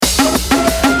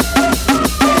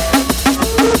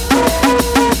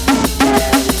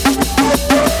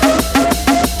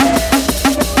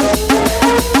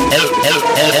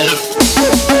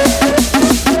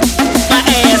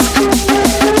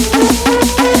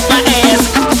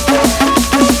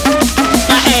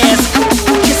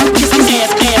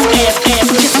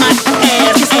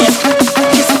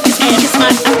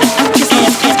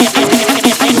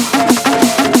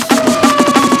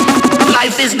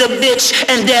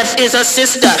death is a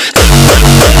sister.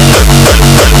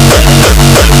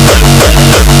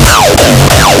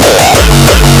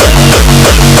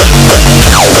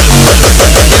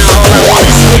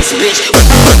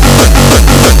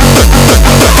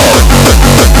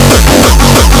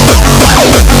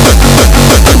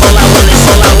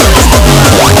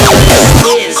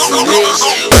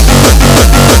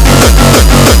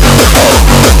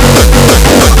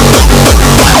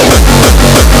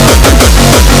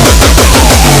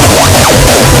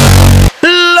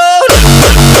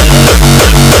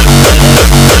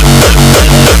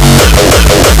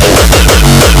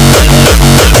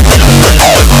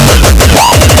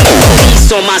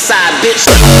 On my side, bitch.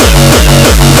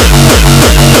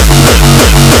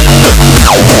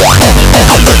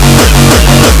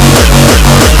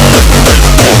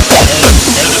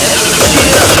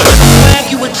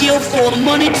 Swag you would kill for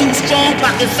money too strong,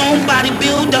 pockets on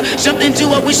bodybuilder. Jumped into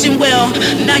a wishing well,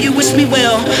 now you wish me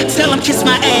well. Tell him kiss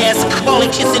my ass, call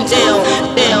it kiss and tell.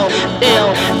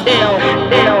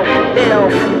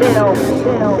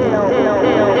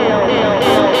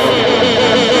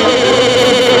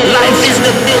 Life is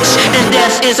the bitch and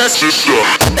death is a sister.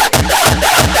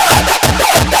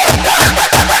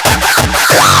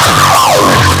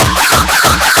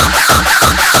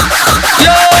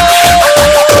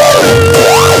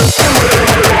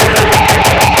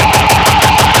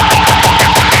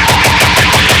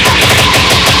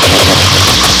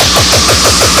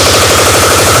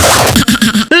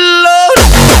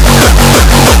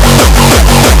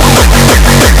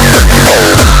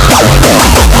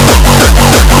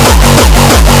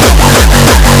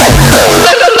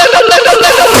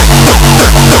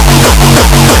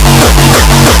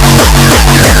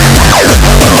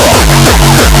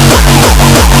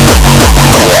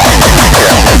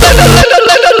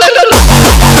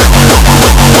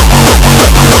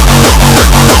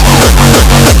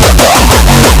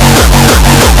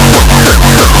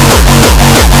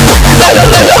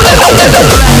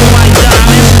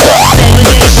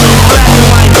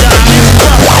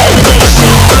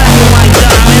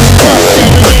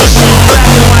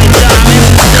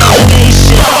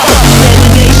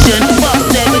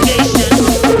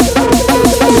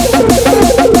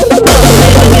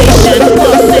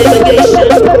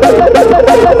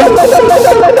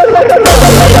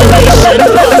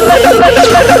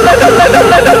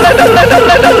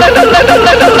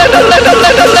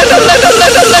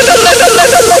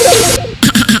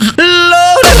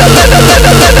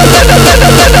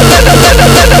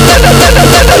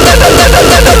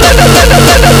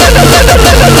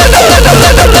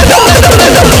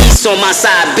 On my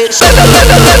side, bitch.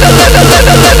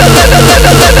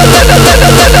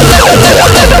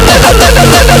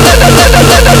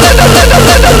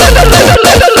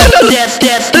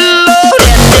 Death.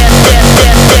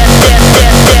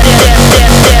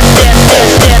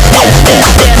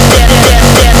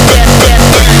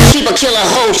 Keep a killer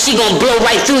hoe, she gon' blow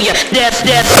right through you. Death.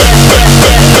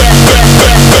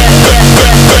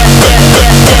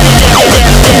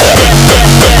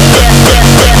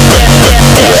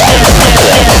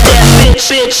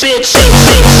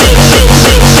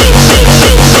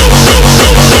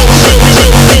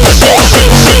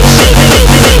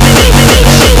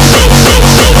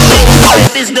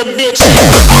 Is the bitch.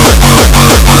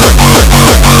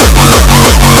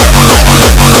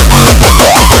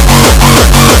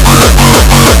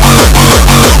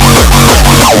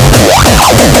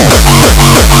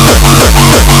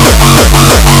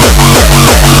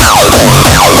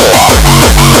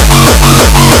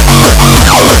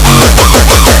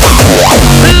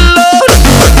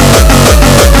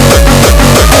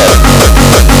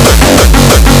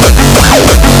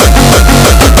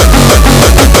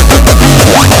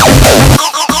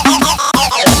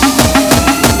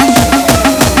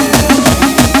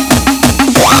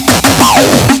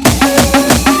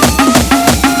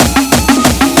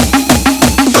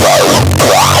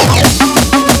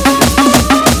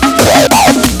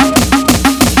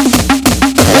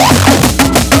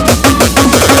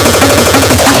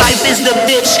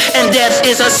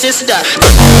 Is a sister.